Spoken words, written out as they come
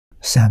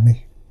三昧，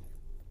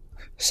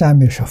三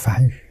昧是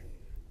梵语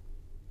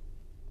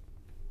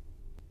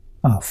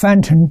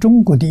翻成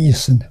中国的意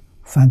思呢，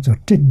翻作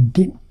正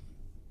定，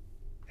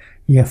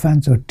也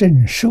翻作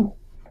正受，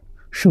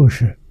受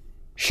是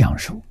享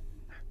受，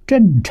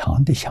正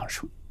常的享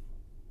受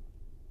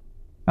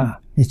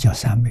也叫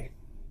三昧，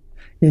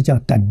也叫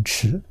等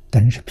持，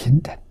等是平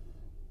等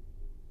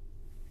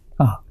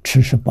持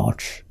是保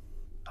持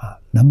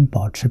能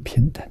保持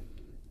平等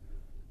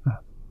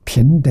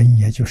平等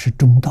也就是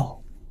中道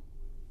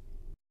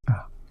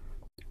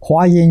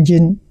华严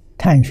经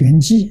探玄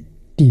记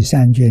第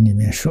3卷里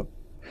面说，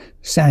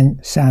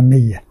三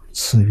昧也，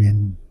此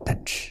云等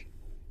持，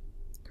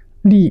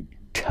立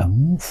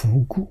成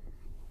佛故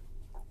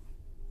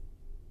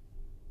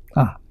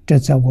这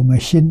在我们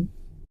心，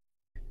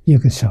一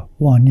个是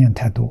妄念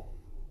太多，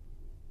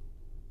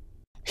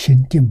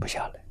心定不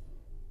下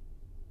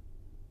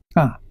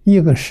来一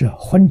个是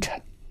昏沉，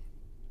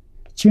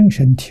精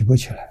神提不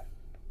起来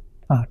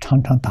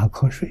常常打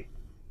瞌睡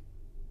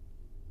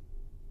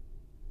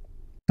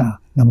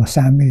那么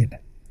三昧呢，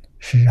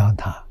是让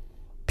它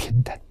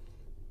平等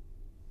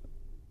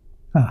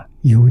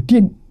有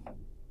定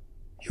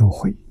有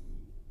慧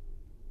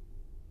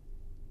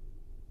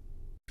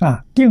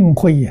定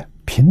慧也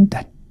平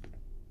等，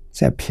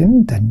在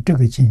平等这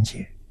个境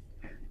界，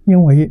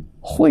因为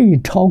慧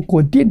超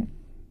过定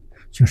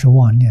就是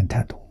妄念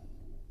太多，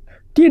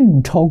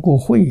定超过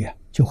慧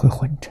就会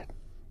昏沉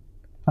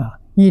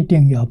一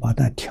定要把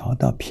它调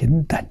到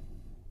平等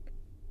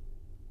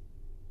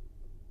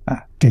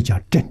这叫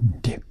正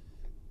定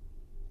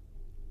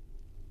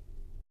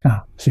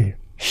所以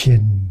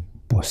心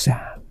不散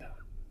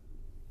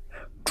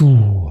住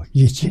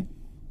一境，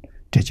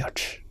这叫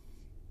持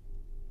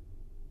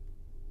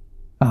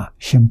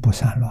心不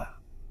散乱。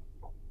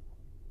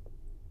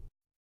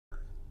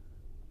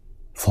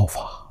佛法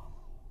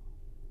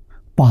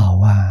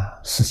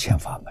84000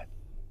法门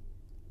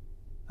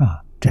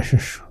这是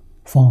说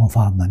方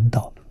法门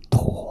道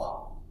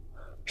多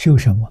修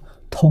什么？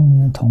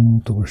通通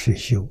都是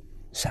修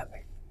三昧。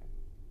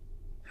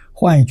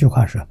换一句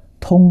话说，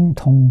通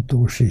通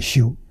都是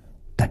修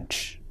等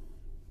持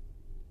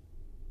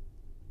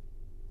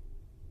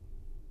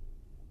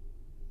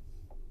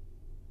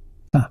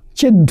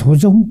净土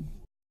宗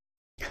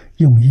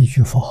用一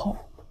句佛号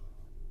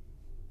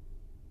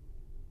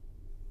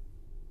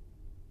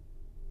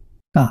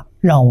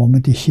让我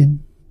们的心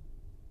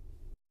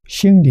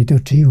里头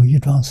只有一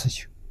桩事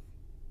情，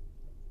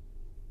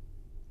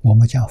我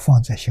们将放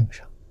在心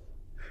上。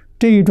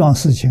这一桩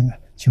事情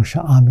就是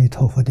阿弥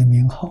陀佛的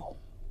名号，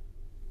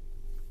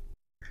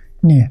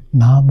念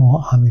南无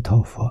阿弥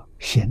陀佛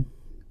行，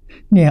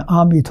念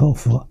阿弥陀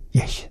佛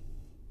也行，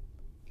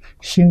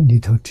心里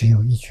头只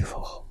有一句佛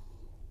号，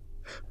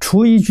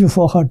除一句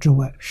佛号之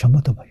外什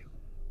么都没有，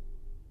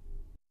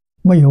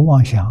没有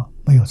妄想，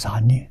没有杂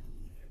念，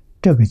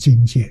这个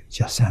境界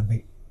叫三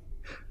昧。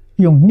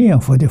用念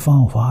佛的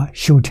方法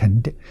修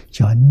成的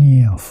叫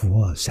念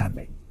佛三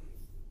昧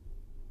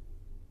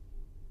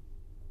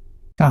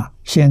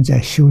现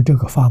在修这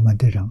个法门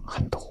的人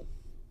很多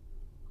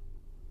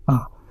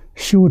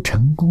修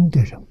成功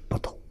的人不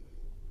多。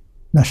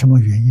那什么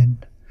原因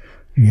呢？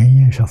原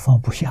因是放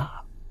不下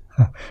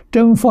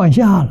真放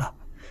下了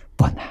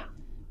不难